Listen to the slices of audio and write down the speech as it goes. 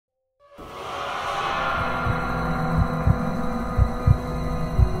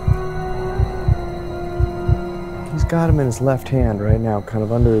got him in his left hand right now, kind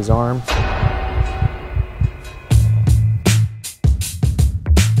of under his arm.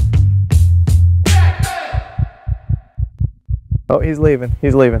 Oh, he's leaving.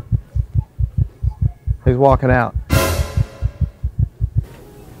 He's leaving. He's walking out.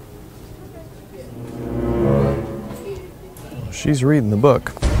 She's reading the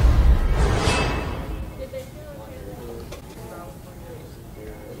book.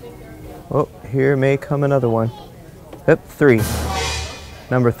 Oh, here may come another one. Yep, 3.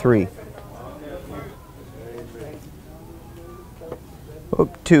 Number 3. Oh,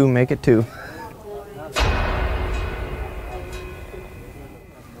 2, make it 2.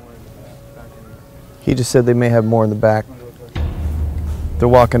 He just said they may have more in the back. They're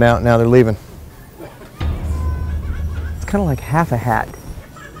walking out now, they're leaving. It's kind of like half a hat.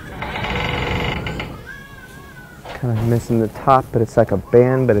 Kind of missing the top, but it's like a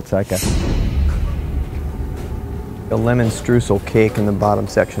band, but it's like a lemon streusel cake in the bottom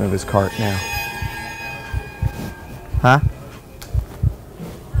section of his cart now. Huh?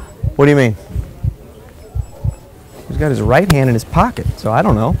 What do you mean? He's got his right hand in his pocket, so I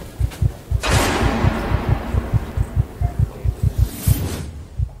don't know.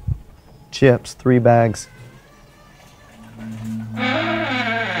 Chips, 3 bags.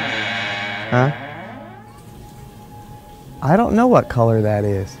 Huh? I don't know what color that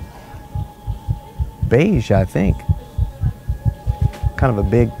is. Beige, I think. Kind of a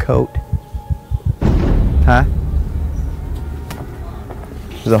big coat. Huh?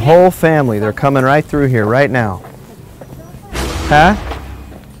 There's a whole family. They're coming right through here right now. Huh?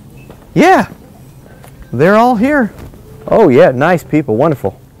 Yeah. They're all here. Oh yeah, nice people,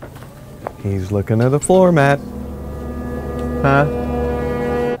 wonderful. He's looking at the floor mat. Huh?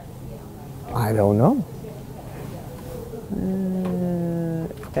 I don't know.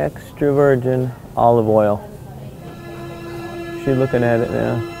 Extra virgin olive oil. She's looking at it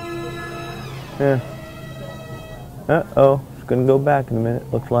now. Yeah. Uh-oh. It's gonna go back in a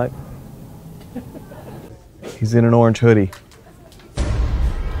minute, looks like. He's in an orange hoodie.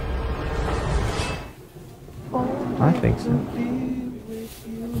 I think so.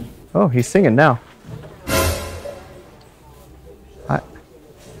 Oh, he's singing now.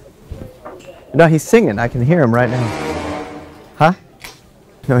 No, he's singing. I can hear him right now. Huh?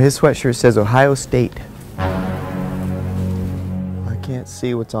 No, his sweatshirt says Ohio State. I can't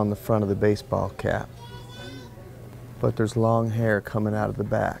see what's on the front of the baseball cap, but there's long hair coming out of the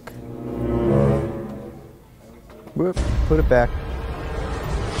back. Whoop, put it back.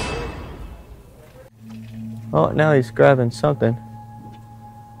 Oh, now he's grabbing something.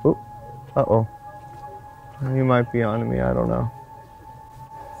 Oop, uh-oh. He might be on to me, I don't know.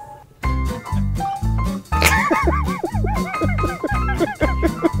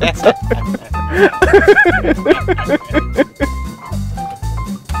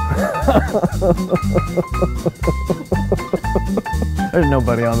 There's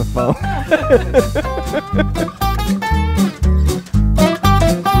nobody on the phone.